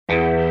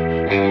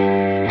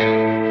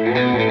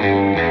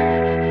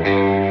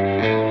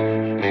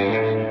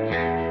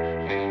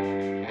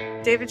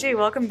Shivaji,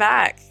 welcome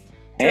back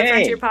to the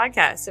Frontier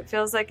Podcast. It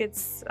feels like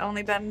it's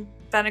only been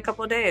a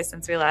couple of days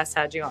since we last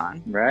had you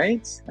on.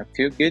 Right? I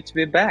feel good to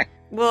be back.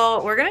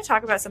 Well, we're going to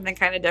talk about something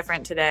kind of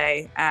different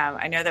today.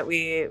 I know that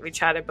we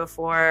chatted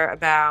before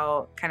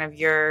about kind of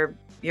your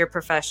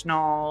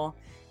professional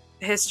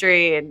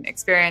history and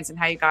experience and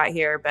how you got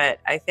here, but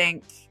I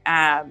think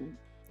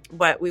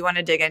what we want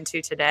to dig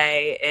into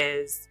today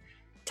is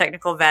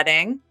technical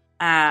vetting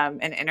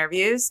and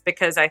interviews,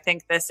 because I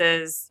think this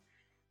is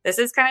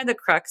kind of the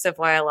crux of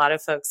why a lot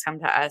of folks come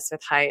to us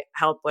with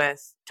help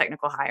with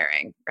technical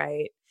hiring,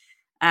 right?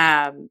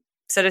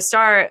 So to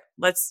start,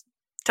 let's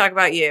talk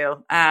about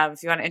you.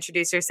 If you want to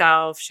introduce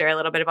yourself, share a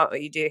little bit about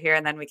what you do here,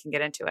 and then we can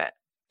get into it.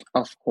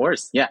 Of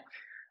course, yeah.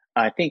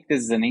 I think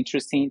this is an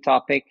interesting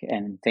topic,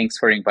 and thanks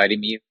for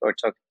inviting me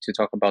to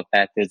talk about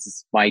that. This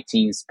is my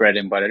team's bread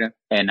and butter,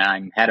 and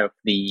I'm head of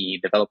the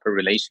developer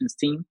relations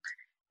team.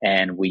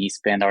 And we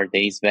spend our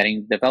days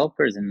vetting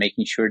developers and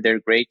making sure they're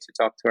great to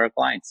talk to our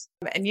clients.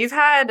 And you've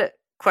had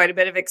quite a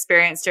bit of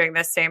experience doing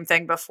this same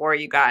thing before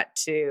you got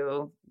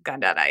to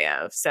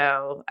Gun.io.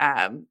 So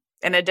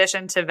in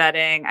addition to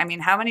vetting, I mean,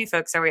 how many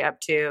folks are we up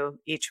to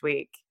each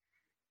week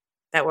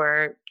that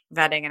we're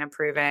vetting and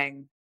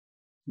approving?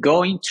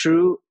 Going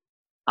through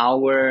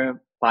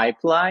our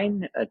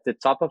pipeline, at the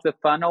top of the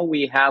funnel,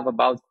 we have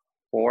about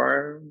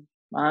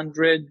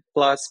 400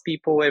 plus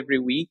people every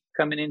week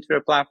coming into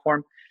the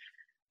platform.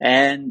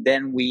 And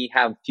then we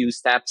have a few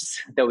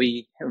steps that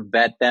we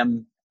vet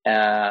them.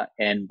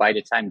 And by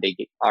the time they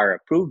are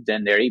approved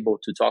and they're able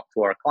to talk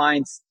to our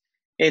clients,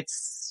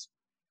 it's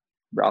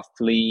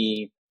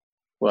roughly,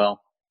 about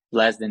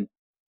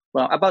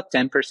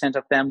 10%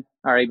 of them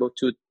are able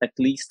to at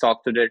least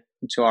talk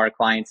to our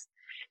clients.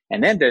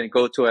 And then they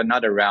go to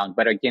another round.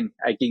 But again,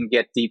 I can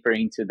get deeper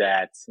into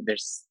that.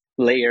 There's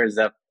layers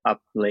of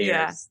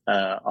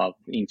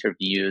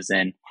interviews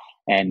and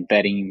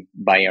vetting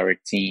by our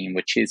team,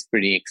 which is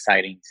pretty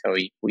exciting. So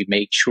we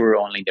make sure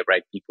only the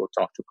right people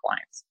talk to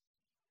clients.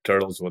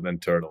 Turtles within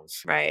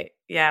turtles. Right.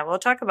 Yeah, we'll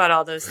talk about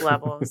all those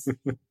levels.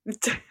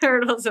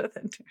 Turtles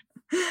within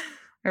turtles.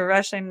 Or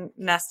Russian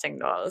nesting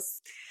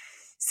dolls.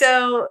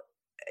 So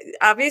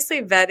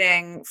obviously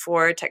vetting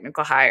for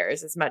technical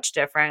hires is much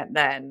different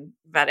than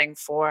vetting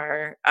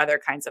for other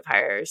kinds of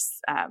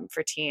hires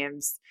for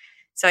teams.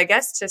 So I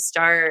guess to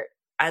start,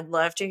 I'd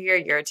love to hear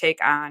your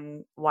take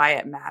on why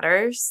it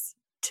matters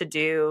to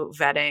do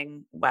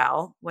vetting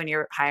well when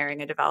you're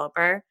hiring a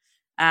developer,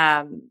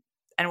 and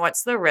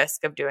what's the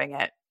risk of doing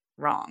it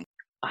wrong?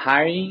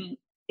 Hiring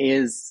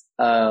is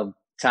a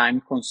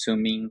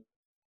time-consuming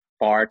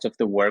part of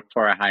the work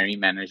for a hiring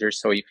manager.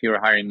 So if you're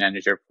a hiring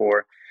manager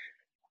for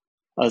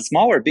a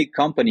small or big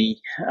company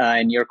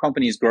and your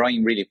company is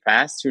growing really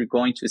fast, you're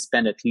going to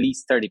spend at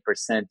least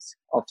 30%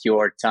 of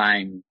your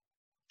time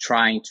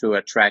trying to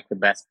attract the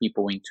best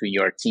people into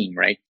your team,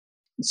 right?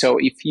 So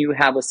if you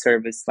have a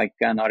service like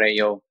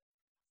Gun.io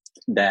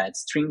that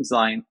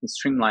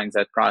streamlines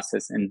that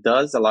process and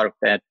does a lot of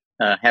that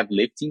heavy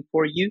lifting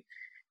for you,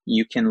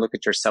 you can look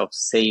at yourself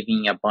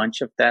saving a bunch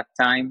of that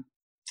time,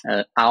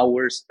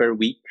 hours per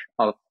week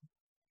of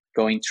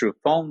going through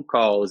phone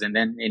calls and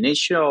then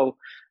initial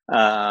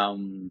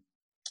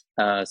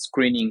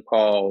screening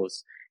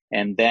calls,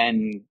 and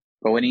then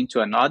going into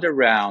another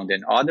round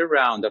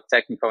of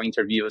technical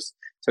interviews.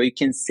 So you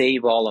can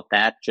save all of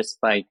that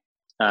just by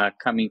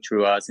coming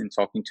through us and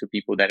talking to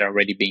people that are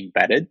already being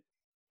vetted.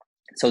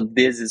 So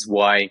this is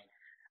why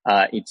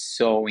it's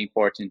so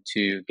important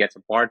to get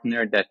a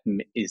partner that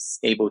is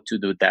able to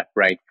do that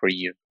right for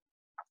you,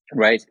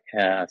 right?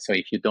 So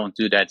if you don't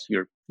do that,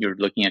 you're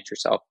looking at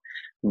yourself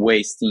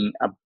wasting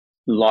a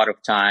lot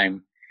of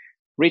time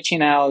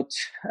reaching out,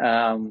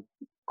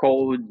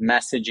 cold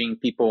messaging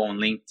people on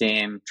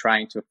LinkedIn,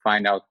 trying to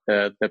find out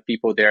the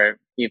people they're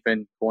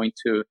even going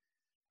to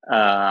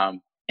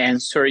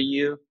answer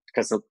you,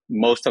 because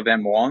most of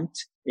them won't.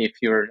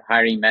 If your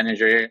hiring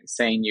manager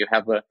saying you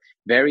have a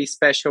very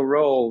special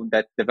role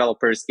that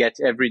developers get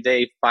every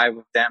day, 5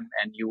 of them,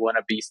 and you want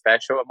to be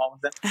special among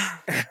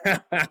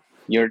them,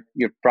 you're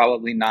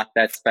probably not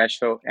that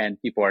special,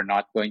 and people are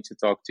not going to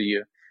talk to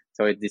you.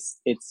 So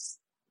it's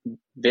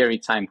very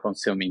time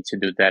consuming to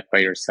do that by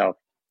yourself.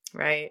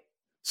 Right.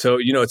 So,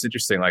 it's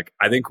interesting. Like,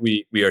 I think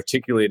we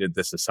articulated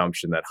this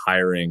assumption that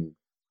hiring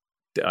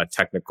a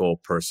technical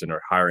person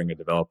or hiring a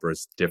developer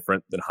is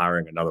different than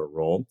hiring another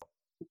role.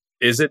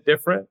 Is it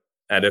different?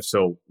 And if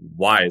so,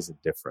 why is it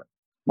different?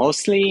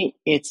 Mostly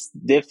it's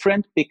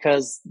different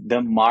because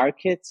the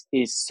market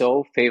is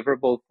so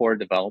favorable for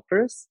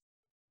developers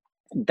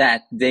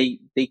that they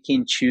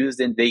can choose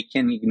and they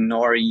can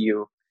ignore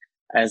you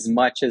as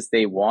much as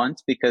they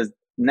want, because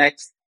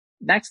next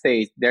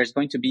day there's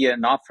going to be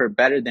an offer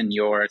better than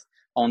yours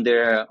on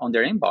their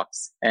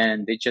inbox,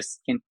 and they just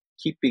can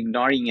keep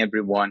ignoring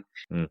everyone.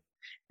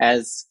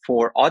 As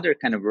for other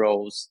kind of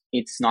roles,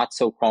 it's not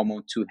so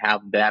common to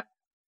have that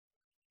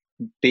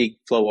big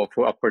flow of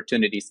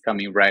opportunities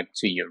coming right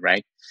to you,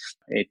 right?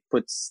 It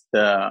puts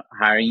the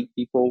hiring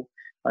people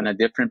on a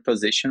different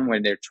position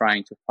when they're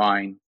trying to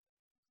find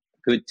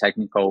good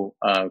technical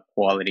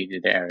quality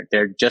there.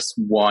 They're just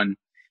one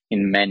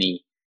in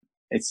many.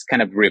 It's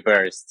kind of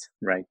reversed,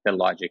 right? The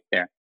logic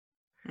there.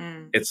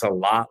 It's a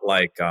lot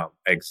like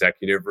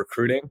executive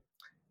recruiting,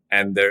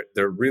 and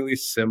they're really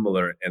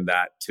similar in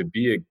that to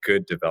be a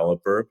good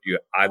developer, you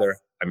have to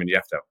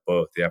have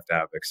both. You have to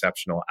have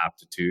exceptional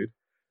aptitude,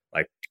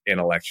 like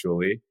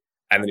intellectually,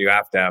 and then you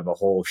have to have a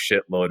whole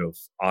shitload of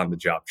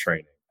on-the-job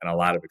training and a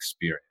lot of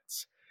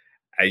experience.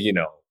 And,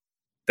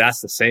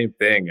 that's the same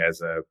thing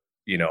as a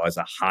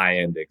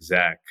high-end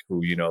exec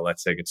who,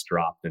 let's say gets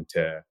dropped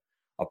into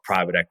a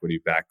private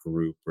equity-backed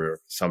group or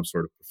some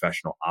sort of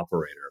professional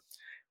operator.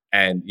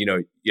 And,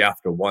 you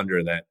have to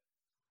wonder that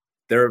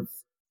there are,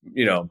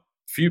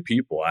 few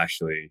people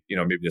actually,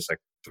 maybe just like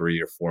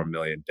 3 or 4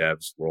 million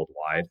devs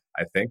worldwide,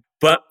 I think.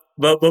 But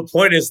the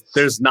point is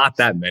there's not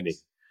that many,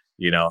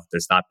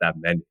 there's not that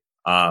many.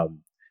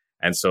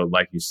 And so,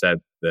 like you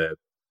said, the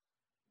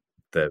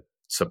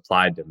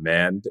supply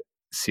demand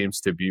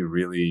seems to be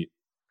really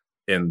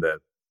in the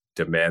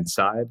demand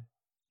side,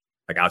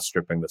 like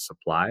outstripping the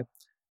supply.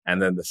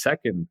 And then the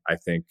second, I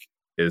think,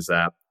 is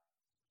that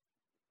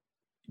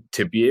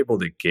to be able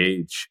to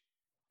gauge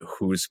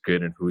who's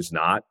good and who's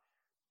not,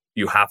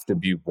 you have to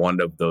be one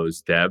of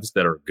those devs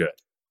that are good,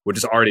 which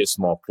is already a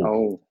small pool.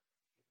 Oh,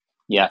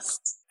 yes.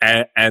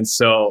 And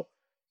so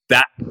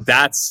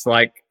that's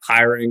like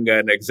hiring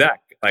an exec.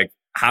 Like,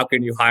 how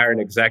can you hire an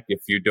exec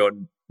if you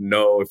don't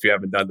know, if you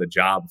haven't done the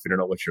job, if you don't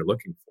know what you're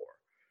looking for?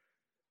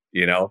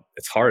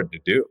 It's hard to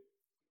do.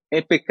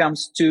 It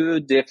becomes too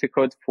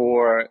difficult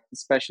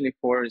especially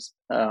for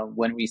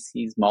when we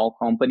see small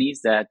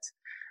companies that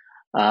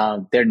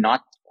they're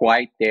not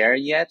quite there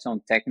yet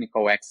on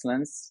technical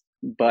excellence,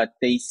 but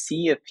they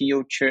see a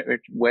future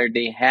where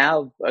they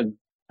have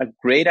a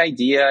great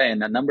idea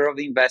and a number of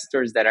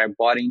investors that are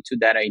bought into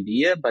that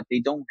idea, but they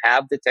don't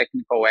have the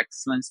technical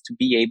excellence to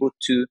be able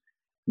to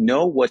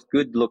know what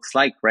good looks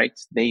like, right?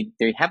 They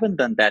haven't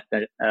done that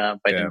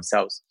by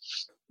themselves.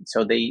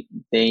 So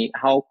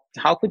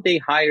how could they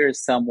hire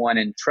someone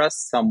and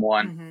trust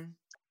someone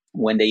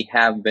when they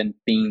haven't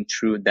been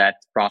through that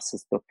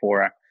process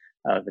before?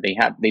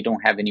 They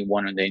don't have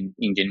anyone on the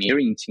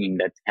engineering team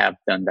that have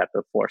done that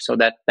before. So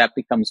that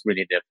becomes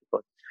really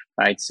difficult,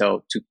 right?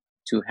 So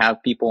to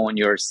have people on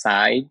your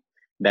side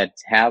that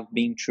have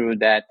been through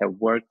that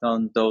worked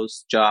on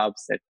those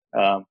jobs,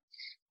 that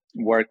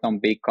worked on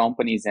big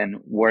companies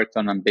and worked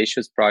on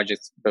ambitious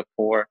projects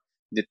before,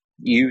 the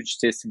huge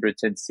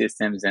distributed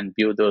systems, and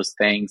build those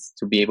things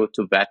to be able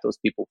to vet those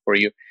people for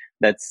you.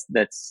 That's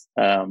the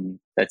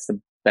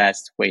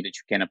best way that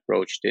you can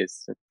approach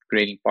this,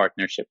 creating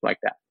partnership like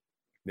that.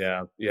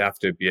 Yeah, you have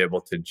to be able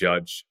to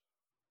judge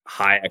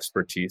high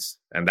expertise,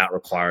 and that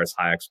requires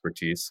high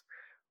expertise,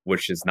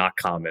 which is not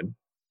common.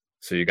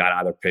 So you got to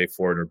either pay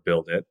for it or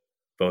build it.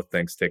 Both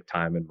things take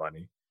time and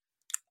money.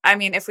 I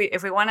mean, if we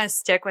want to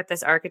stick with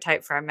this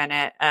archetype for a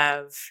minute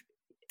of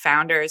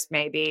founders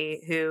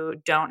maybe who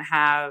don't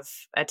have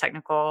a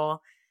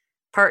technical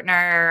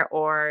partner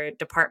or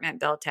department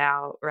built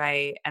out,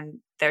 right, and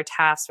they're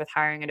tasked with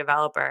hiring a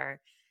developer,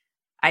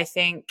 I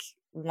think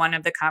one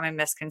of the common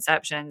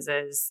misconceptions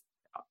is,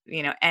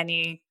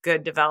 any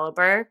good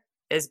developer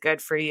is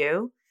good for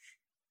you.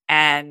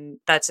 And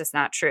that's just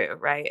not true,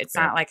 right? It's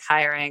not like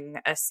hiring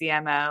a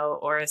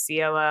CMO or a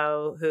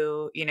COO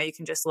who, you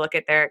can just look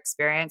at their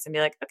experience and be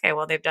like, okay,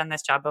 well, they've done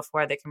this job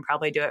before. They can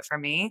probably do it for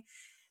me.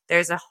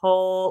 There's a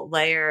whole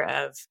layer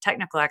of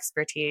technical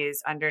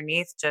expertise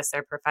underneath just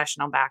their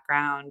professional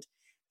background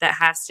that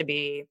has to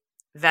be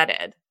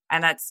vetted.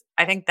 And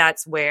I think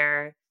that's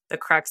where the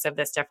crux of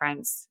this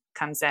difference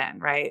comes in,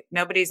 right?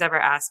 Nobody's ever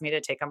asked me to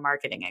take a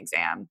marketing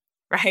exam,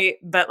 right?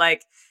 But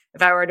like,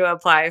 if I were to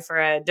apply for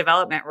a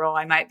development role,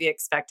 I might be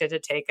expected to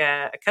take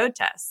a code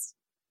test.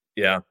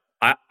 Yeah.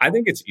 I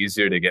think it's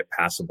easier to get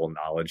passable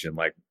knowledge in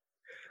like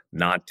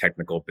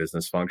non-technical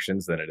business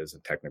functions than it is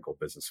in technical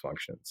business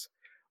functions.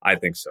 I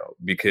think so,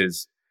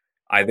 because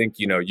I think,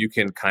 you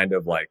can kind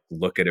of like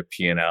look at a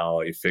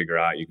P&L, you figure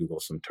out, you Google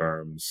some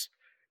terms,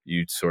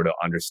 you sort of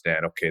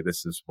understand, okay,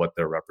 this is what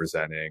they're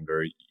representing,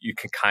 or you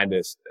can kind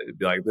of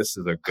be like, this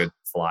is a good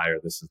flyer,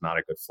 this is not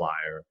a good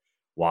flyer,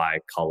 why,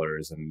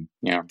 colors, and,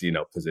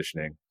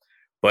 positioning.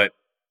 But,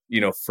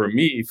 for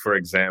me, for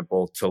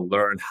example, to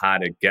learn how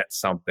to get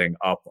something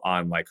up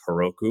on like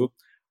Heroku,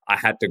 I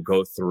had to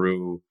go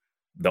through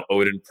the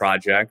Odin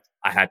project.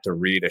 I had to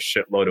read a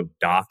shitload of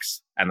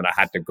docs, and then I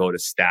had to go to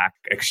Stack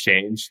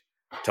Exchange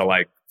to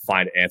like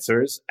find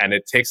answers. And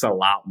it takes a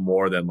lot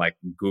more than like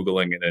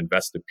Googling an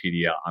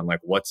Investopedia on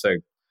like what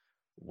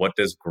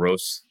does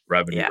gross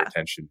revenue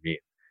retention mean?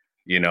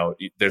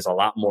 There's a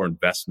lot more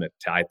investment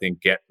to, I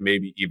think, get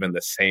maybe even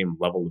the same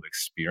level of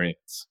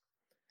experience.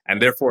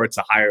 And therefore it's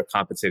a higher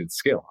compensated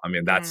skill. I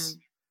mean, it's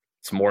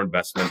more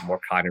investment, more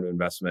cognitive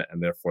investment,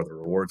 and therefore the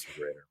rewards are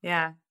greater.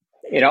 Yeah.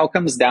 It all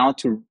comes down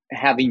to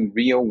having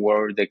real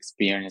world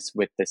experience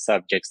with the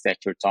subjects that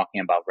you're talking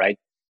about, right?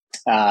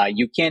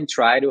 You can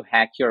try to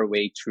hack your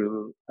way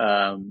through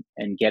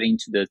and get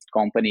into the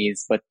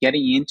companies, but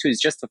getting into is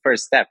just the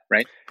first step,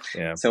 right?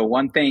 Yeah. So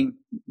one thing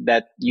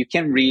that you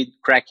can read,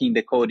 cracking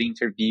the code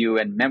interview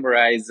and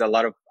memorize a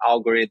lot of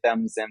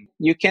algorithms, and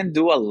you can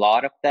do a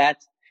lot of that.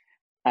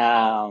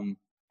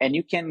 And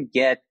you can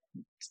get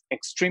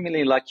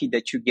extremely lucky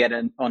that you get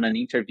on an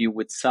interview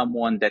with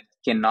someone that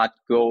cannot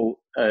go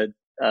a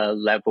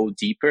level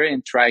deeper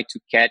and try to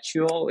catch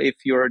you if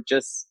you're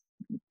just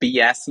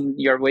BSing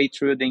your way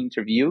through the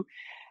interview,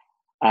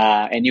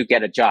 and you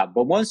get a job.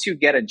 But once you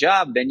get a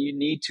job, then you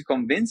need to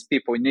convince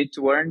people, you need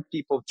to earn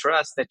people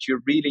trust that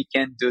you really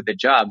can do the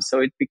job. So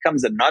it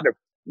becomes another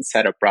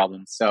set of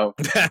problems. So,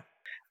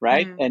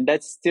 right. Mm. And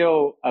that's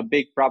still a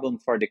big problem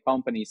for the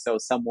company. So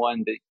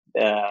someone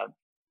that,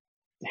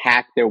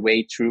 hack their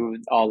way through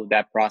all of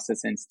that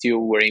process and still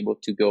were able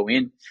to go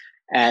in.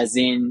 As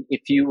in,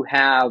 if you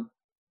have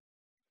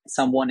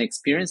someone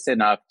experienced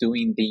enough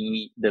doing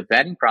the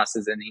vetting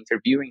process and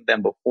interviewing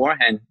them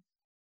beforehand,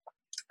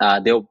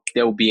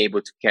 they'll be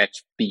able to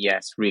catch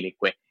BS really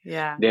quick.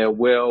 Yeah. They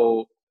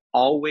will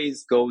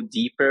always go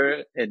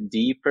deeper and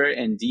deeper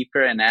and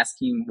deeper and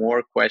asking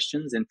more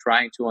questions and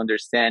trying to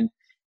understand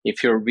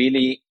if you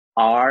really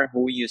are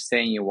who you're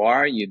saying you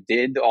are, you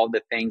did all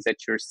the things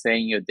that you're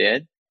saying you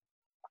did,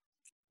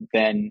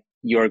 then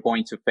you're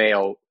going to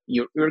fail.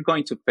 You're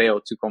going to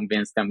fail to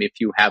convince them if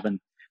you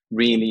haven't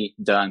really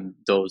done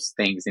those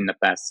things in the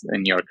past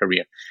in your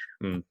career.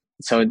 Mm.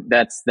 So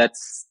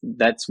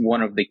that's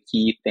one of the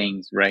key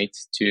things, right?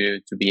 To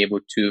be able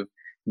to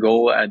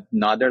go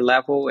another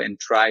level and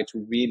try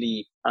to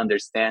really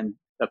understand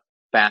the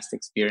past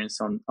experience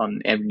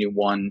on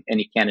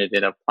any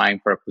candidate applying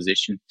for a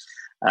position,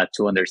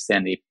 to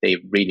understand if they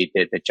really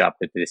did the job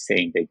that they're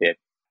saying they did.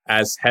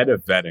 As head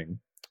of vetting,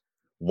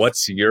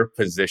 what's your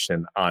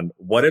position on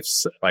what if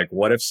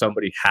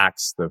somebody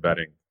hacks the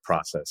vetting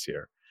process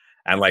here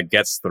and like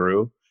gets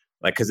through,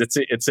 like, cause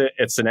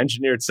it's an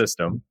engineered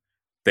system.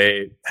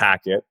 They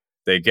hack it,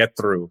 they get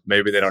through.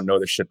 Maybe they don't know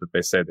the shit that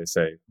they say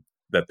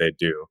that they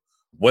do.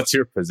 What's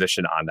your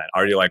position on that?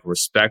 Are you like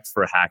respect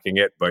for hacking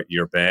it, but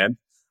you're banned?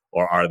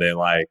 Or are you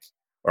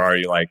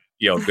like,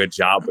 good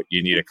job, but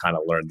you need to kind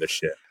of learn this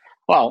shit?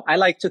 Well, I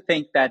like to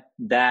think that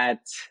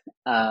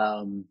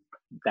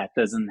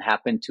doesn't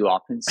happen too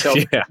often. So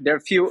yeah. there are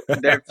a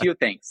few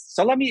things.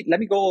 So let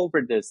me go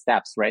over the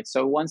steps, right?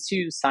 So once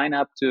you sign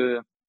up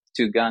to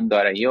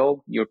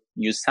Gun.io,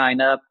 you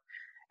sign up,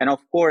 and of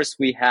course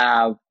we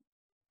have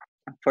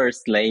a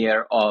first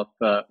layer of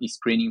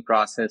screening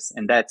process,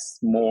 and that's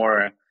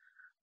more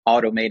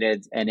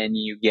automated. And then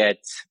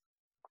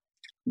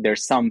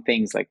there's some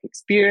things like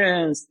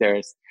experience.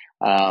 There's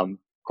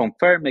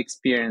confirm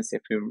experience.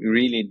 If you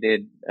really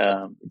did,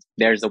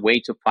 there's a way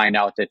to find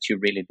out that you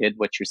really did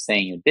what you're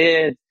saying you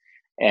did,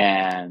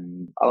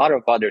 and a lot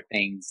of other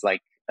things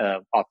like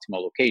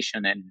optimal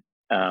location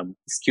and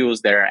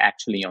skills that are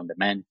actually on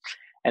demand.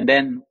 And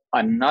then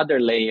another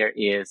layer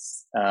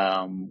is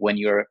when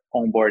you're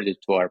onboarded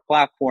to our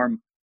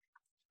platform,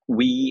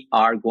 we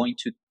are going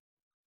to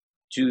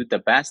do the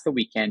best that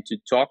we can to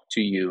talk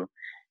to you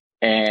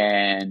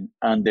and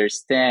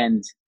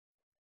understand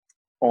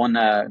on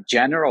a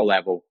general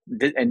level,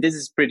 and this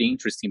is pretty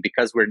interesting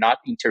because we're not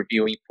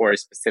interviewing for a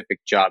specific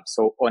job.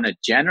 So on a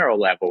general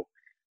level,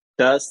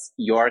 does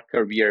your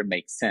career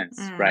make sense,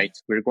 right?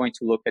 We're going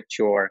to look at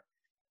your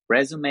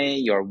resume,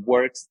 your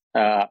work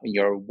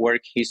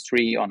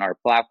history on our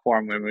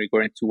platform, and we're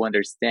going to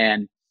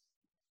understand,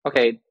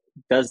 okay,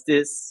 does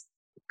this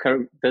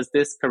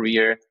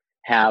career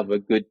have a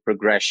good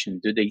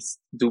progression?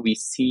 Do we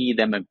see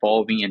them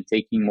evolving and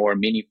taking more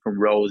meaningful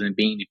roles and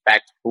being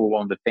impactful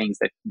on the things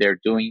that they're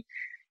doing?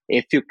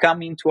 If you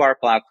come into our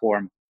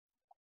platform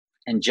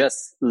and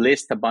just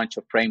list a bunch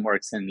of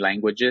frameworks and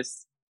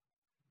languages,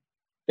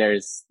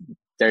 there's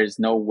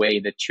no way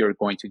that you're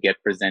going to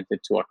get presented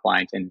to a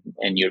client and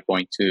you're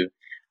going to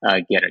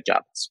get a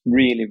job. It's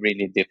really,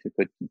 really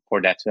difficult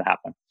for that to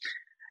happen.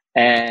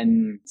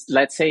 And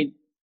let's say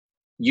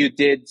you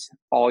did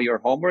all your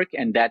homework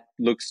and that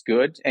looks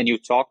good, and you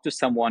talk to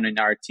someone in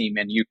our team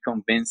and you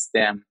convince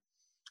them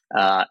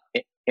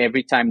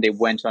every time they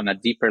went on a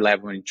deeper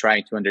level and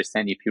trying to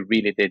understand if you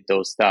really did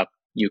those stuff,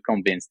 you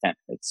convinced them.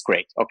 It's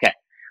great. Okay.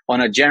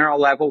 On a general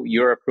level,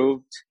 you're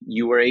approved.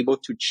 You were able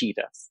to cheat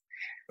us.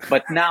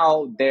 But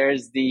now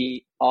there's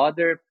the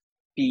other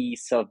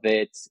piece of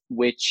it,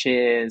 which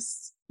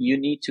is you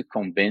need to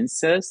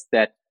convince us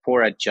that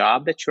for a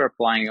job that you're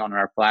applying on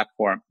our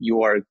platform,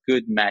 you are a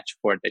good match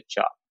for the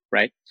job,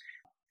 right?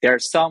 There are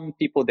some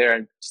people that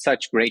are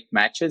such great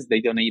matches, they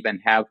don't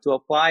even have to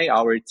apply.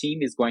 Our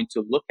team is going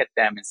to look at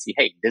them and see,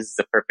 hey, this is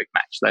a perfect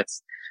match.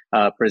 Let's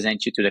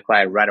present you to the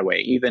client right away,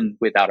 even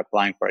without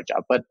applying for a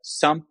job. But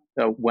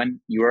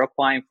when you're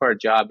applying for a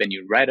job and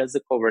you write us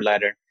a cover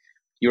letter,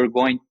 you're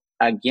going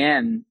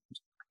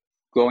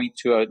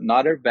to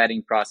another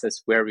vetting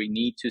process where we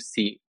need to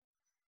see,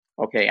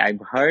 okay,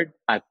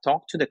 I've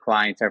talked to the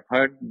clients, I've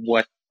heard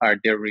what are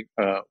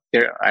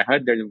I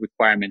heard their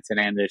requirements and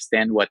I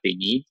understand what they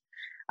need.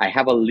 I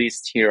have a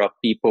list here of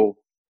people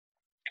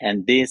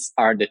And these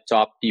are the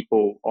top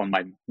people on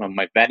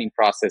my vetting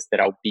process that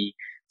I'll be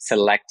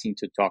selecting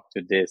to talk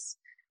to this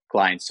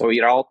client. So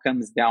it all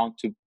comes down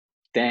to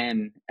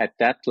then at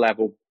that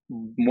level,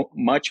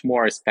 much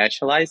more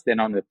specialized than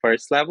on the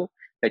first level,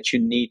 that you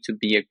need to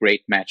be a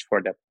great match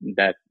for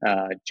that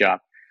job.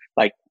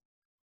 Like,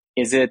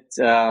 is it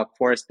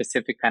for a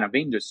specific kind of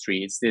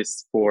industry? Is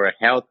this for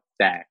health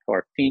tech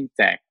or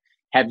fintech?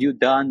 Have you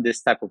done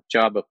this type of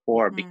job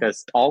before?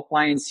 Because all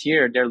clients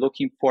here, they're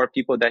looking for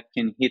people that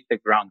can hit the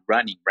ground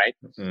running, right?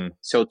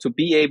 So to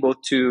be able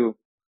to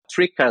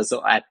trick us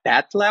at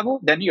that level,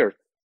 then you're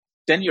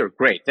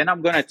great. Then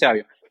I'm going to tell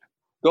you,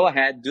 go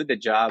ahead, do the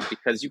job,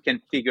 because you can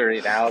figure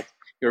it out.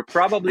 You're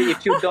probably,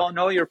 if you don't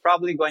know, you're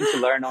probably going to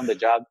learn on the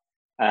job.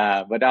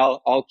 But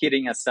all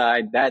kidding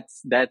aside,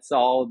 that's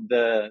all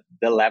the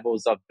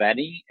levels of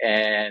vetting,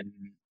 and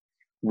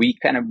we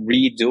kind of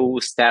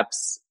redo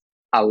steps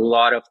a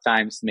lot of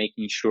times,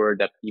 making sure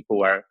that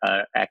people are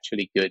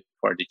actually good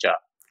for the job.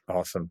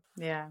 Awesome.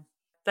 Yeah.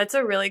 That's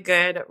a really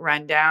good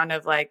rundown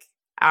of like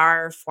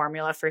our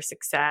formula for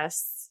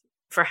success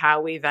for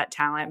how we vet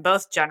talent,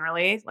 both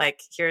generally,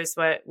 like here's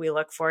what we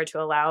look for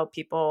to allow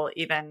people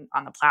even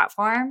on the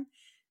platform,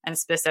 and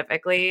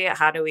specifically,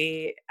 how do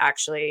we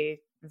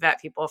actually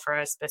vet people for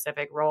a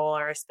specific role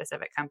or a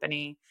specific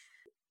company.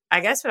 I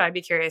guess what I'd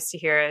be curious to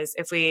hear is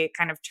if we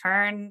kind of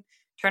turn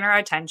our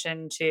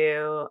attention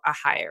to a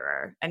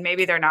hirer, and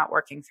maybe they're not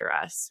working through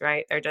us,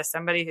 right? They're just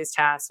somebody who's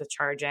tasked with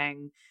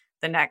charging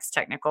the next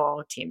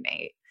technical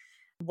teammate.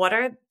 What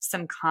are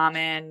some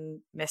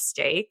common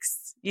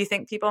mistakes you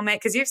think people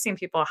make? Because you've seen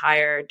people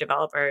hire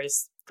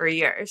developers for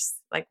years.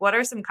 Like, what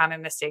are some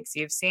common mistakes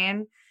you've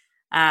seen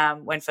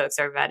when folks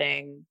are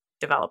vetting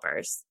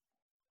developers?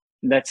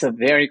 That's a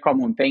very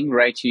common thing,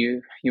 right?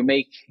 You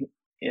make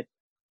it,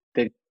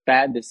 the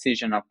bad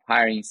decision of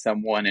hiring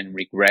someone and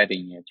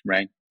regretting it,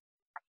 right?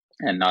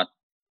 And not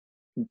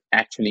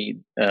actually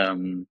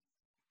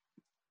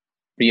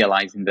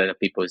realizing that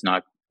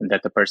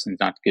the person is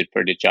not good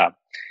for the job.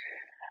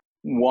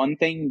 One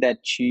thing that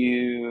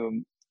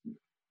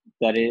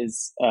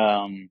is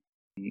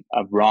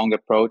a wrong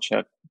approach,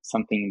 of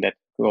something that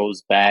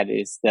goes bad,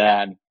 is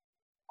that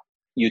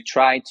you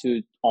try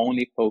to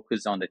only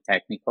focus on the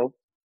technical,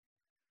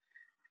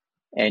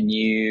 and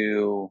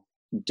you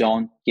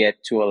don't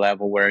get to a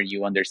level where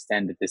you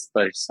understand that this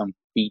person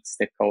fits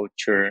the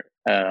culture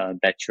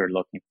that you're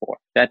looking for.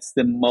 That's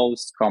the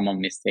most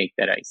common mistake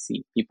that I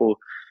see. People,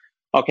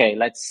 okay,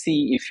 let's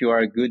see if you are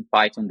a good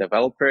Python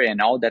developer,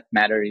 and all that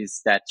matters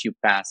is that you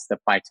pass the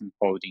Python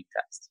coding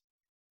test.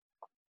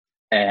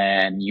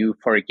 And you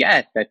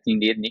forget that in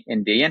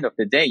the end of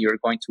the day, you're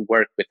going to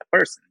work with a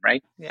person,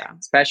 right? Yeah.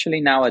 Especially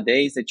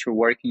nowadays that you're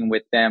working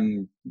with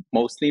them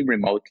mostly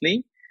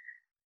remotely,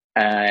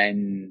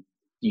 and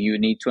you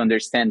need to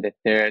understand that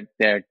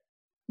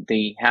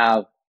they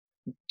have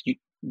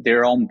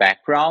their own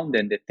background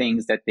and the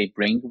things that they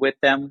bring with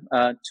them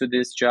to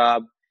this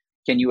job.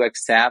 Can you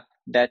accept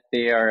that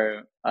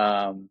they're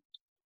on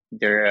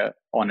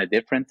a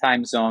different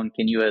time zone?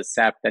 Can you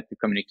accept that the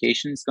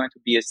communication is going to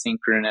be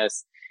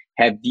asynchronous?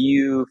 Have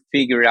you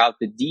figured out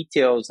the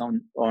details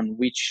on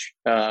which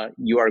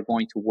you are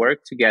going to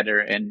work together?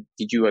 And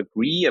did you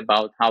agree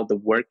about how the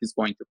work is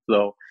going to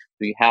flow?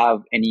 Do you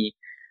have any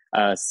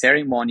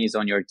ceremonies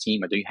on your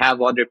team? Or do you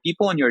have other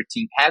people on your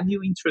team? Have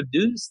you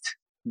introduced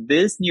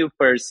this new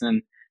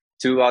person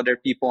to other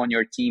people on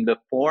your team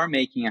before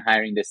making a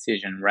hiring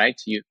decision, right?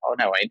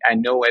 I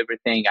know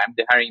everything. I'm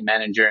the hiring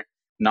manager,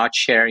 not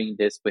sharing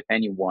this with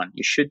anyone.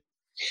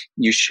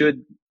 You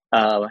should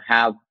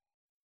have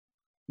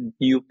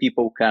new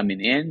people coming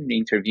in,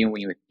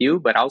 interviewing with you,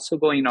 but also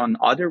going on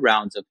other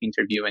rounds of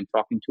interview and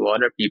talking to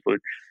other people.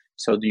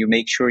 So you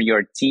make sure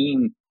your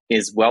team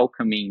is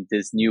welcoming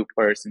this new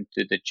person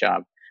to the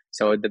job.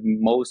 So the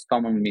most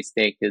common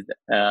mistake is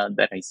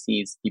that I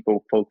see is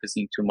people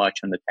focusing too much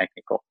on the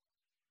technical.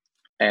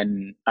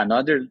 And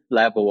another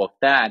level of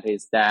that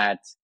is that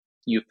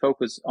you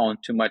focus on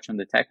too much on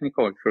the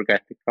technical and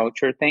forget the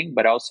culture thing,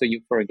 but also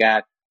you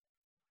forget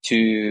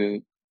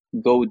to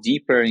go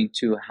deeper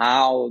into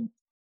how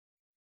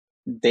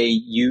they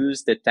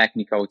use the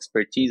technical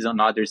expertise on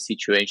other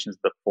situations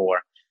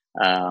before.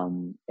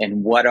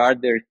 And what are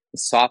their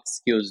soft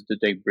skills do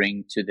they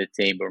bring to the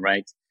table,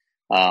 right?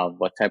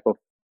 What type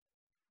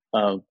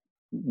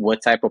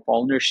of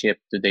ownership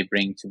do they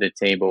bring to the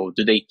table?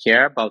 Do they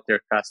care about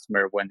their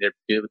customer when they're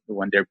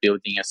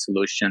building a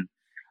solution?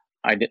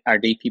 Are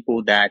they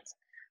people that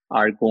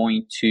are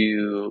going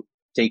to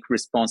take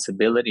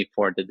responsibility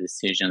for the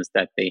decisions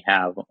that they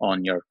have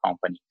on your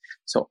company?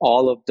 So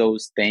all of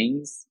those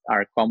things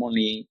are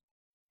common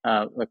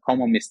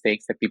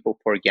mistakes that people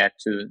forget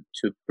to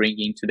bring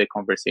into the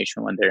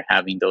conversation when they're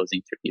having those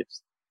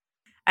interviews.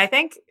 I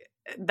think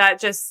that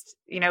just,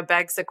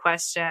 begs the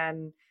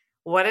question,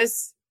 what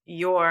is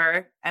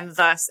your, and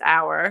thus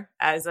our,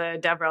 as a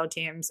DevRel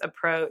team's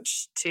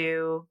approach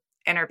to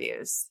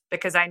interviews?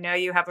 Because I know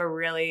you have a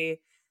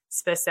really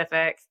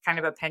specific kind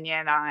of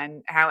opinion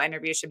on how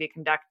interviews should be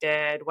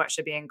conducted, what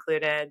should be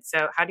included.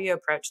 So how do you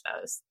approach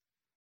those?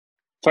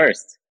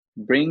 First,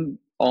 bring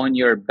on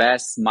your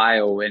best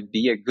smile and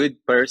be a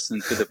good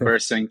person to the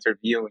person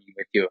interviewing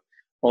with you.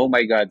 Oh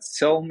my God,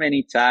 so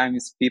many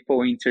times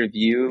people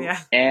interview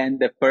Yeah. and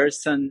the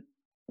person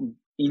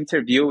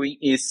interviewing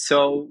is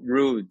so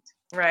rude.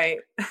 Right.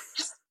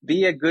 Just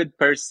be a good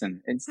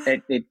person.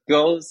 It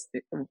goes,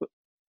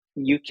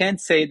 you can't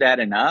say that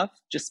enough.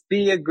 Just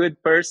be a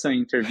good person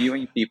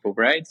interviewing people,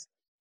 right?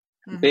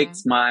 Big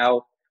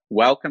smile,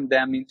 welcome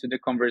them into the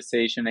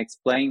conversation,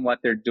 explain what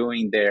they're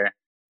doing there.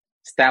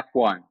 Step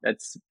one.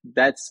 That's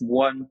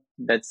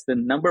the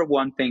number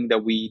one thing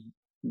that we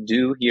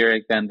do here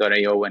at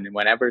Glen.io. And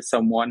whenever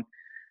someone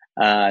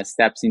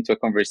steps into a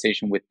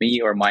conversation with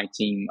me or my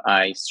team,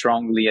 I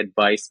strongly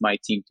advise my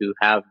team to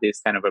have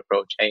this kind of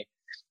approach. Hey,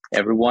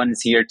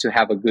 everyone's here to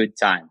have a good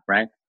time,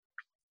 right?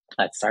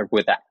 Let's start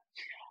with that.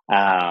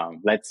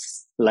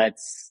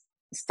 Let's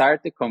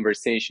start the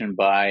conversation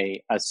by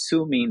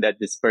assuming that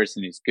this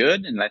person is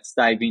good, and let's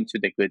dive into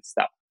the good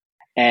stuff.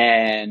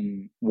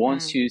 And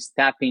once you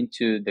step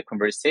into the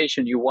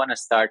conversation, you want to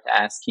start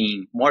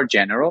asking more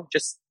general.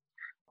 Just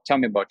tell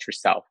me about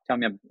yourself. Tell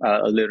me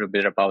a little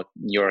bit about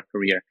your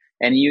career.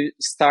 And you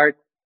start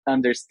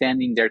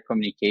understanding their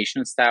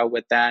communication style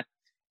with that.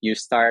 You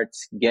start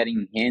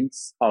getting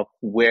hints of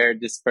where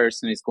this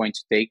person is going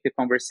to take the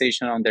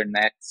conversation on their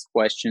next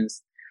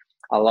questions.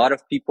 A lot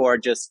of people are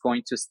just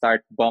going to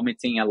start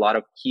vomiting a lot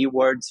of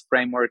keywords,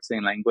 frameworks,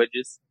 and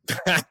languages.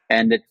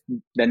 And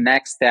the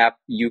next step,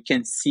 you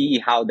can see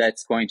how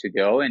that's going to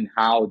go and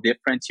how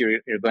different you're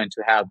going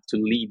to have to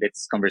lead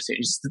this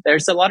conversation.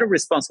 There's a lot of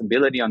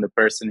responsibility on the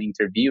person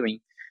interviewing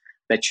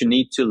that you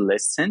need to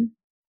listen,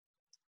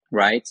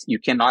 right? You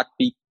cannot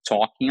be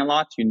talking a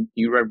lot.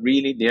 You are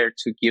really there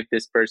to give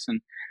this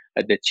person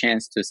the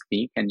chance to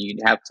speak, and you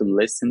have to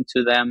listen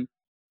to them,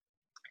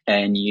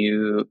 and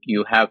you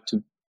have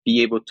to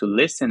be able to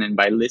listen, and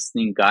by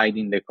listening,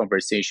 guiding the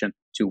conversation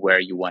to where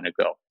you want to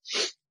go.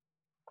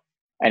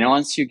 And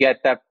once you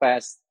get that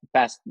past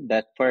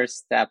that first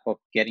step of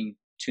getting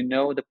to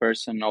know the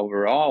person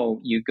overall,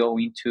 you go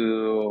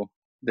into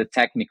the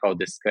technical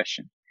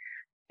discussion.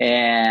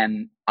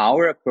 And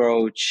our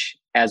approach,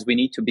 as we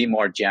need to be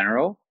more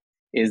general,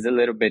 is a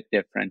little bit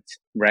different,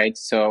 right?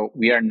 So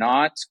we are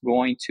not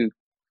going to,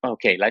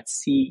 okay, let's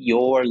see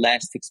your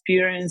last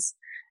experience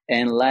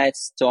and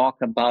let's talk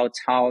about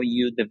how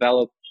you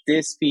develop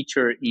this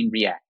feature in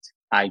React.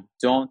 I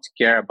don't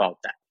care about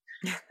that.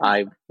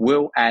 I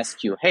will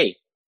ask you, hey,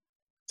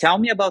 tell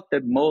me about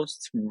the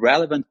most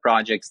relevant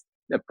project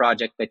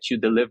that you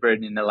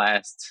delivered in the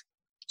last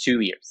 2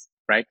 years,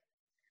 right?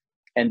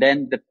 And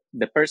then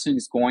the person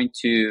is going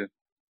to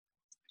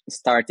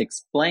start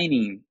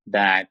explaining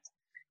that.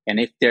 And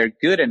if they're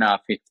good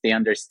enough, if they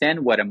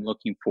understand what I'm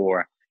looking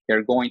for,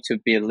 they're going to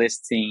be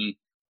listing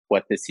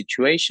what the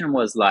situation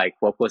was like,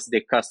 what was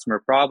the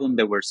customer problem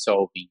that we're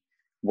solving,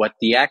 what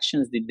the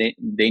actions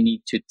they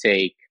need to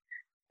take,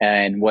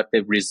 and what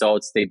the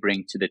results they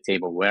bring to the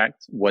table, right?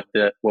 What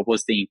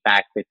was the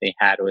impact that they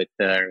had with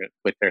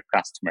their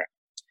customer,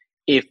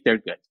 if they're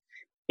good.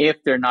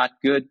 If they're not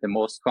good, the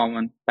most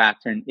common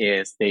pattern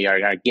is they are,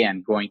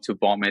 again, going to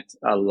vomit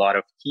a lot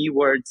of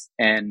keywords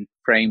and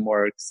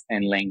frameworks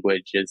and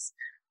languages.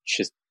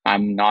 Just,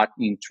 I'm not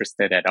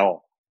interested at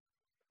all.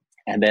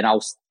 And then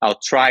I'll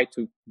try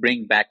to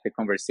bring back the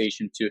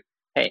conversation to,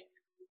 hey,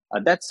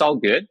 that's all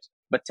good,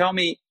 but tell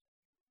me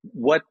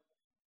what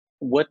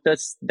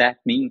does that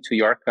mean to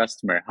your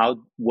customer?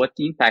 What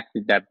impact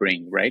did that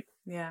bring, right?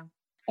 Yeah.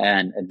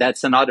 And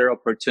that's another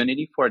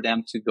opportunity for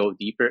them to go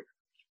deeper.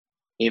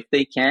 If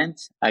they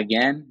can't,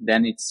 again,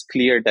 then it's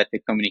clear that the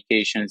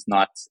communication is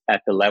not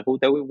at the level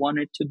that we want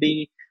it to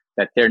be,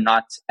 that they're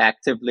not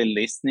actively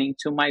listening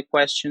to my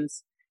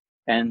questions.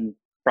 And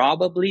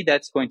probably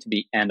that's going to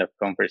be end of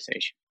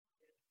conversation.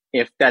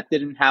 If that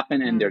didn't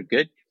happen and they're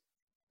good,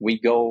 we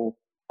go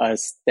a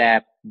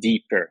step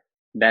deeper.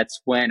 That's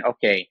when,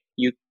 okay,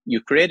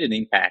 you created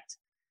impact.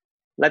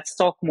 Let's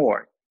talk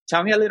more.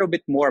 Tell me a little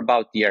bit more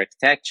about the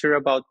architecture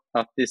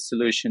of this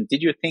solution.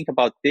 Did you think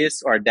about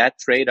this or that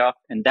trade-off?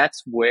 And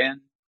that's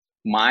when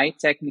my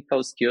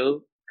technical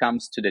skill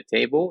comes to the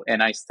table,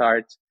 and I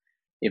start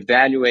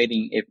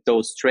evaluating if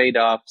those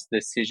trade-offs,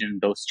 decisions,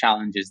 those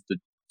challenges,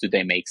 do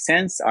they make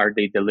sense? Are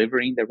they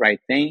delivering the right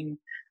thing?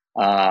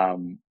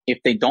 If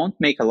they don't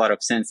make a lot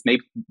of sense,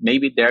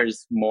 maybe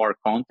there's more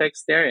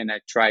context there, and I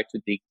try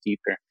to dig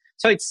deeper.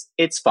 So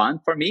it's fun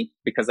for me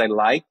because I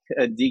like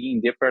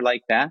digging deeper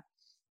like that.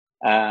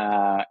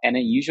 And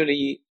I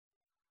usually,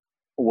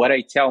 what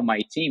I tell my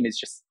team is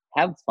just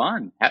have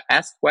fun,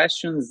 ask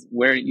questions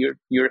where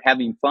you're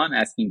having fun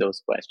asking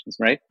those questions,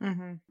 right?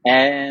 Mm-hmm.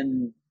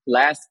 And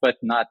last but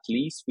not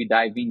least, we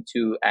dive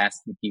into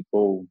asking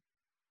people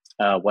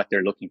what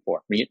they're looking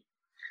for.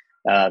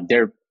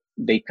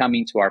 They come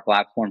into our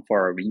platform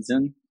for a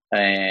reason,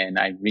 and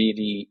I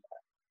really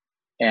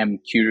am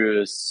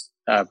curious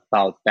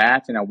about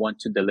that, and I want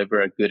to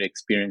deliver a good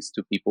experience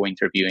to people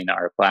interviewing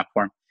our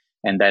platform.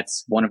 And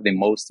that's one of the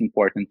most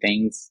important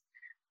things.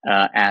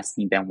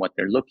 asking them what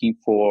they're looking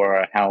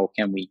for, how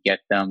can we get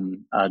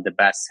them the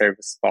best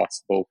service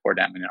possible for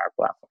them in our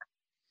platform.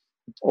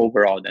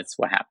 Overall, that's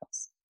what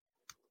happens.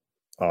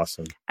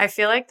 Awesome. I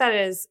feel like that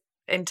is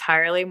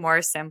entirely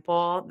more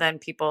simple than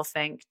people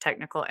think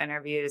technical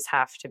interviews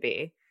have to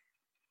be.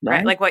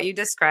 Right? Like what you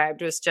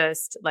described was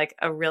just like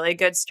a really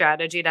good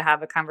strategy to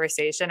have a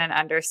conversation and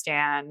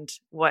understand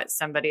what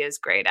somebody is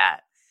great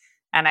at.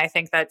 And I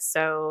think that's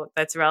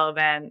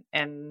relevant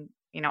in,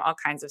 all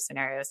kinds of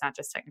scenarios, not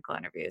just technical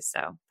interviews.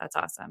 So that's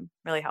awesome.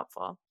 Really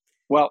helpful.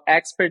 Well,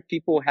 expert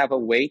people have a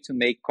way to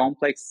make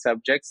complex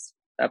subjects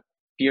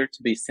appear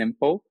to be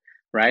simple,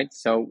 right?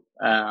 So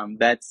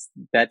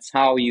that's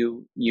how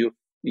you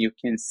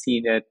can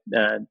see that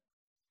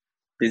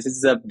this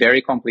is a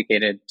very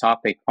complicated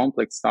topic,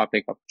 complex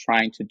topic of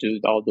trying to do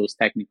all those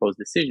technical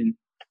decisions,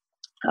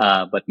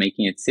 but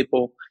making it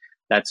simple.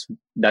 That's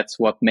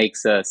what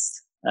makes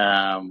us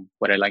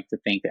what I like to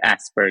think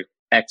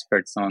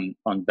experts on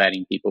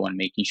vetting people and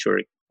making sure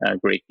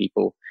great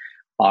people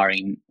are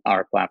in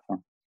our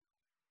platform.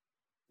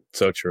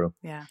 So true.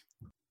 Yeah.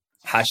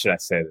 How should I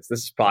say this?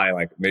 This is probably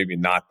like maybe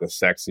not the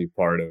sexy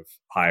part of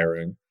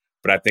hiring,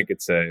 but I think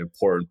it's an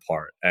important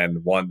part,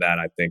 and one that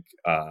I think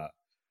I'll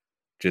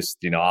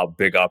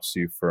big ups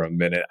you for a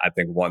minute. I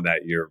think one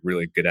that you're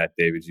really good at,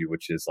 David G,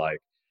 which is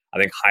like, I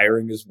think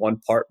hiring is one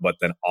part, but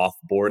then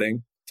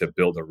offboarding to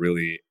build a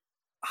really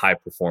high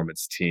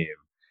performance team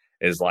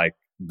is like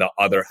the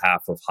other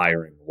half of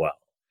hiring well.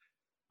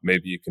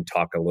 Maybe you can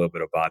talk a little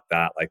bit about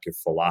that, like your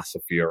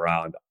philosophy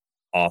around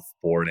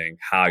offboarding,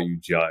 how you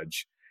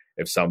judge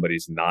if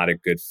somebody's not a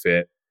good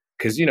fit.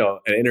 Because, an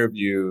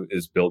interview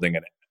is building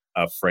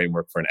a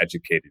framework for an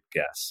educated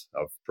guess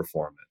of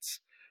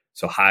performance.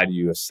 So how do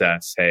you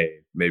assess,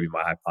 hey, maybe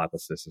my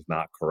hypothesis is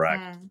not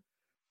correct?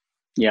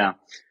 Yeah,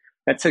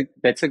 that's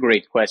a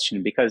great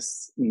question,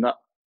 because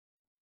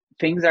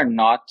things are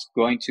not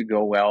going to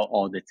go well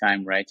all the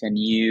time, right? And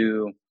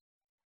you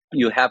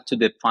have to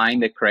define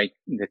the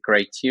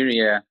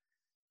criteria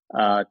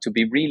to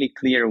be really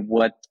clear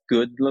what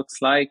good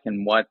looks like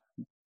and what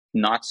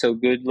not so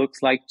good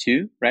looks like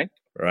too, right?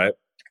 Right.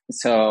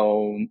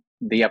 So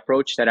the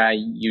approach that I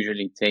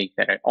usually take,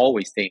 that I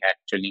always take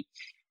actually,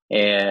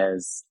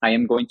 is I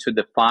am going to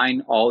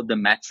define all the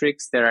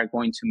metrics that are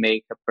going to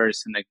make a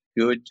person a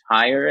good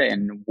hire,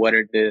 and what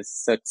are the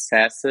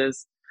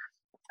successes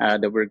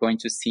that we're going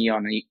to see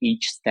on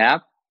each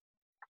step.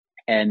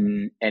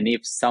 And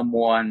if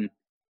someone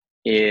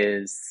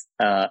is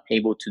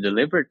able to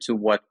deliver to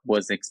what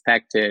was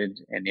expected,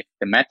 and if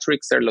the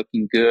metrics are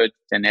looking good,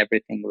 then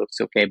everything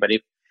looks okay. But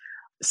if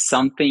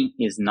something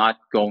is not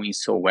going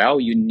so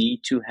well, you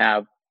need to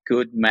have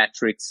good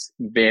metrics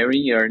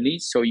very early,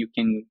 so you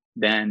can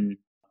then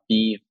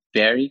be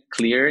very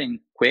clear and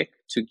quick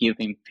to give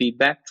him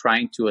feedback,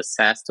 trying to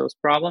assess those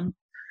problems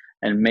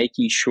and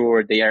making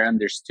sure they are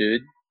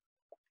understood.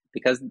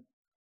 Because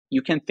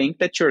you can think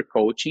that you're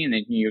coaching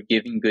and you're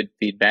giving good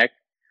feedback,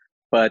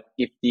 but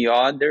if the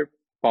other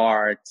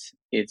part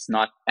is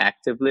not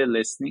actively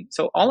listening,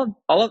 so a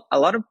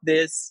lot of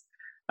this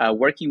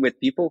working with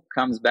people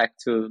comes back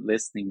to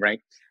listening,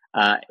 right?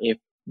 If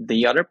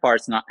the other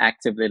part's not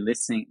actively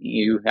listening,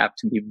 you have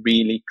to be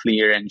really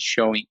clear and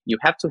showing. You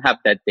have to have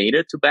that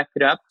data to back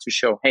it up, to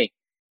show, hey,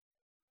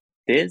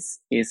 this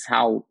is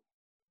how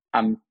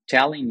I'm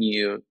telling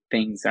you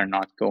things are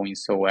not going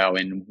so well,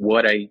 and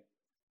what I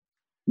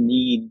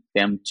need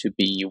them to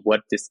be,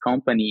 what this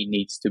company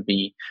needs to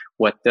be,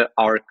 what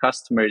our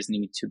customers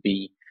need to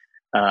be,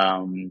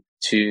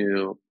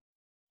 so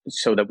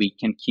that we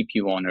can keep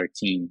you on our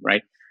team,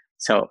 right?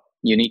 So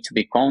you need to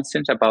be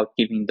constant about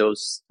giving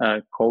those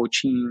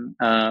coaching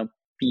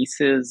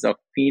pieces of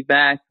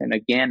feedback, and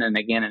again and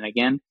again and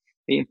again.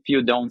 If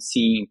you don't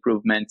see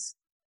improvements,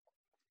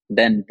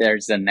 then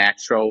there's a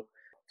natural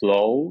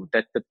flow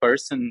that the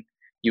person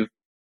you've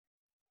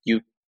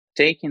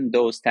taken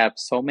those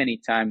steps so many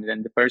times,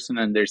 and the person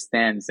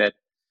understands that,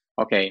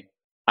 okay,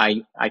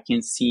 I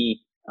can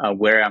see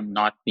where I'm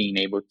not being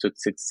able to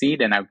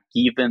succeed, and I've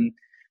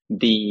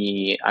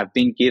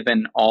been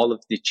given all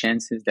of the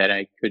chances that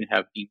I could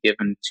have been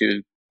given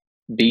to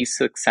be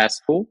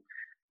successful.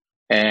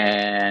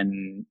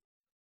 And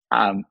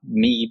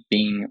me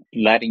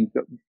letting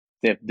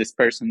this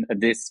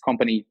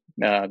company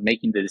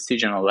making the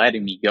decision of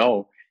letting me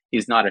go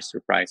is not a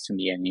surprise to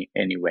me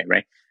anyway,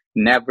 right?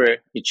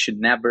 It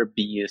should never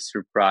be a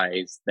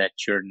surprise that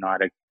you're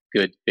not a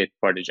good fit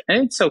for the job.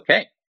 And it's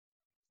okay.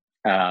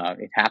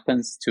 It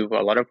happens to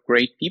a lot of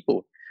great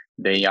people.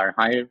 They are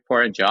hired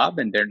for a job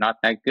and they're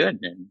not that good,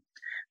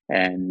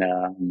 and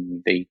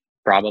they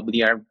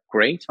probably are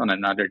great on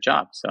another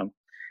job. So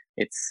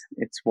it's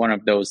one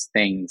of those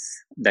things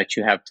that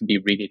you have to be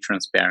really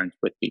transparent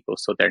with people,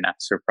 so they're not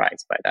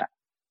surprised by that.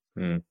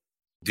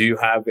 Do you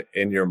have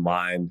in your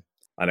mind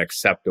an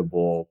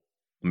acceptable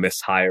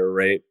mishire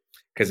rate?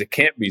 Because it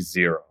can't be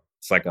zero.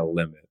 It's like a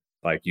limit.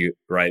 Like you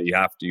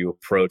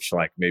approach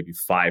like maybe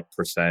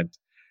 5%.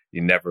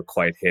 You never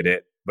quite hit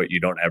it, but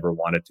you don't ever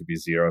want it to be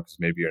zero, because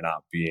maybe you're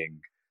not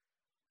being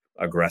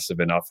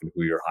aggressive enough in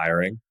who you're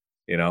hiring.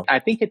 I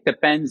think it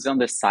depends on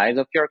the size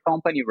of your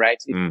company,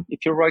 right?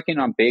 If you're working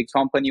on a big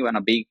company and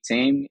a big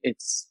team,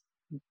 it's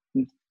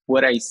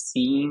what I've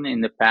seen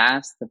in the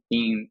past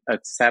being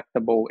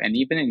acceptable and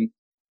even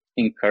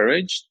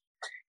encouraged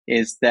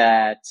is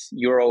that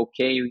you're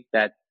okay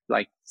that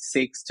like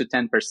 6 to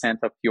 10%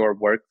 of your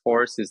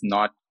workforce is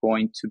not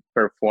going to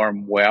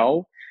perform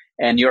well,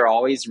 and you're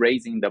always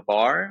raising the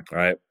bar.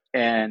 Right.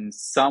 And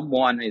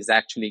someone is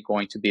actually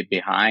going to be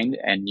behind,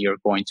 and you're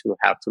going to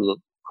have to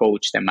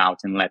coach them out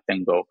and let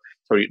them go.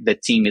 So the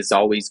team is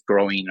always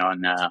growing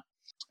on a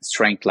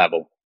strength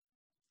level.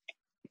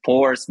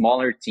 For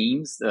smaller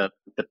teams, the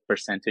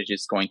percentage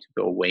is going to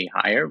go way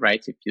higher,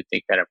 right? If you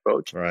take that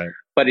approach. Right.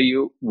 But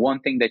one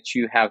thing that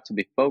you have to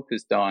be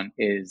focused on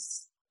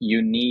is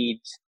you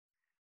need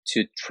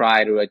to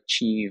try to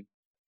achieve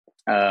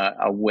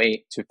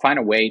find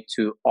a way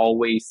to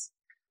always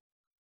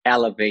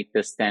elevate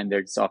the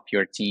standards of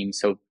your team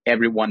so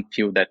everyone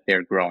feel that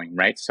they're growing,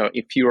 right? So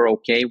if you're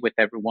okay with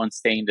everyone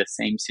staying in the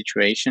same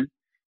situation,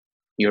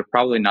 you're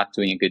probably not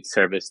doing a good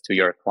service to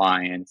your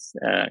clients,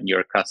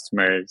 your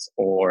customers,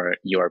 or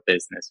your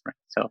business, right?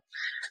 So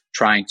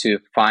trying to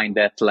find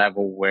that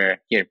level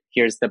where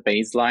here's the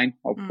baseline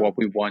of what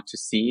we want to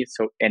see.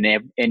 So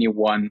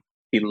anyone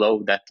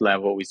below that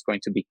level is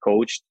going to be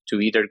coached to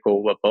either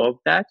go above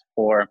that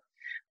or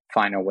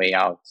find a way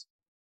out.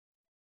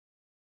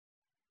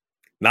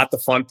 Not the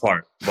fun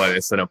part, but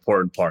it's an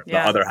important part.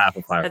 Yeah. The other half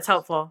of hiring. It's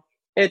helpful.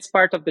 It's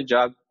part of the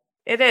job.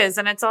 It is.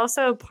 And it's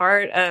also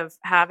part of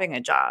having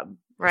a job,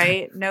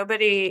 right?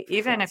 Nobody,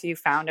 even if you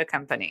found a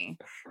company,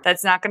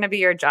 that's not going to be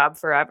your job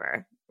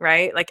forever,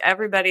 right? Like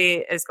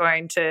everybody is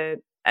going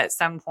to, at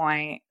some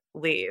point,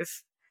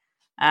 leave.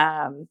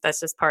 That's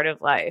just part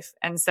of life.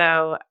 And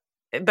so,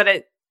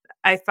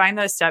 I find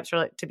those steps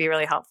to be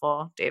really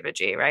helpful, David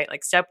G., right?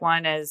 Like step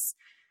one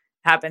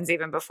happens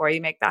even before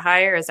you make the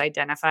hire, is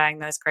identifying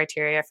those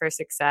criteria for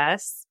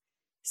success.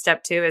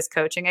 Step two is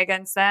coaching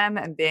against them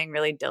and being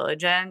really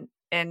diligent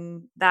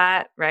in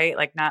that, right?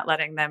 Like not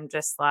letting them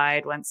just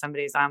slide once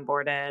somebody's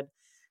onboarded,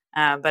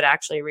 but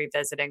actually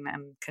revisiting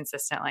them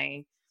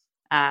consistently.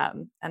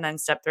 And then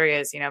step three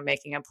is,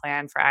 making a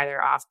plan for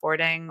either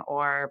offboarding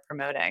or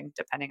promoting,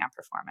 depending on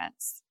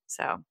performance.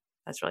 So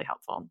that's really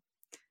helpful.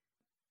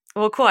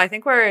 Well, cool. I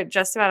think we're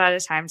just about out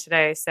of time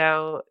today.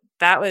 So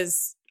that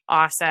was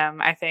awesome.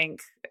 I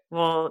think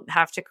we'll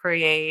have to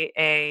create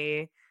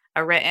a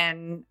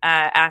written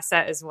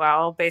asset as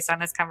well based on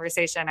this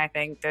conversation. I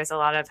think there's a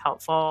lot of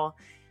helpful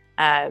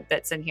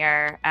bits in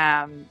here.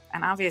 And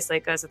obviously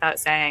it goes without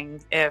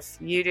saying, if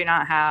you do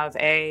not have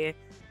a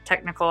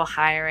technical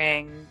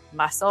hiring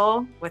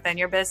muscle within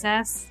your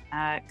business,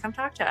 come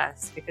talk to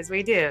us, because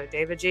we do.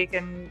 David G.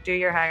 can do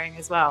your hiring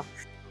as well.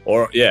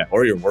 Or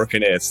you're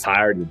working it, it's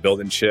tired, you're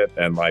building shit,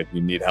 and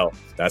you need help.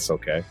 That's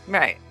okay.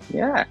 Right.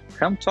 Yeah,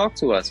 come talk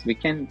to us.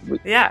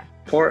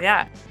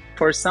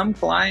 For some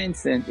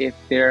clients, and if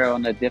they're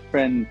on a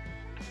different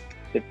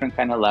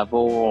kind of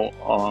level,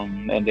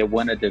 and they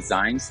want to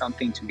design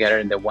something together,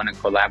 and they want to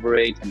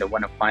collaborate, and they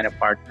want to find a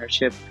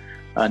partnership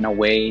and a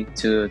way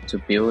to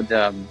build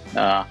a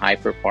high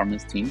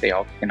performance team, they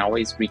can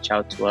always reach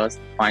out to us,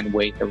 find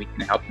ways that we can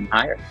help them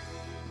hire.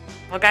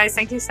 Well, guys,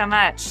 thank you so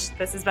much.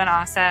 This has been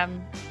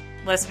awesome.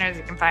 Listeners,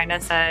 you can find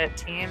us at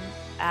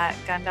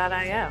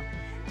team@gun.io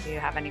if you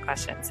have any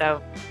questions.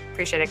 So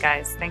appreciate it,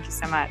 guys. Thank you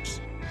so much.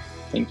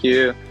 Thank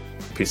you.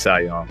 Peace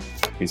out, y'all.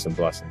 Peace and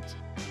blessings.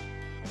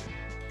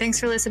 Thanks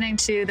for listening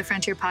to the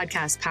Frontier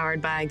Podcast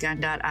powered by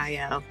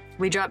Gun.io.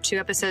 We drop 2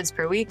 episodes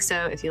per week,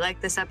 so if you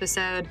like this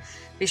episode,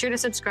 be sure to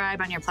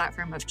subscribe on your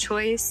platform of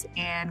choice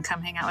and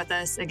come hang out with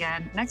us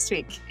again next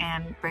week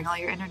and bring all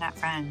your internet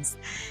friends.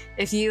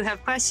 If you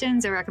have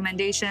questions or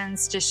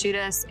recommendations, just shoot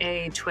us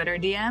a Twitter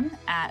DM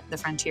at The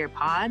Frontier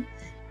Pod,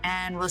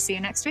 and we'll see you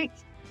next week.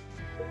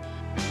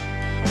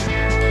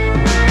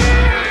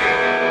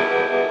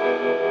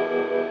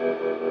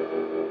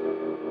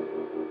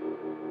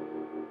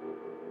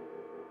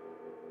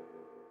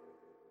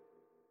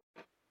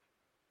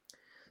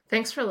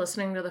 Thanks for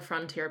listening to the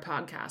Frontier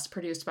Podcast,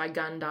 produced by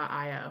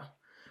Gun.io.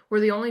 We're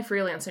the only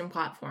freelancing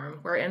platform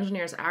where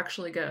engineers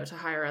actually go to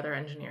hire other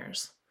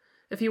engineers.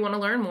 If you want to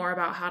learn more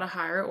about how to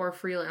hire or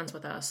freelance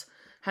with us,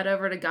 head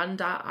over to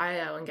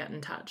Gun.io and get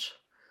in touch.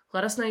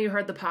 Let us know you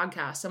heard the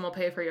podcast, and we'll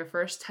pay for your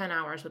first 10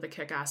 hours with a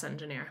kick-ass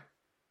engineer.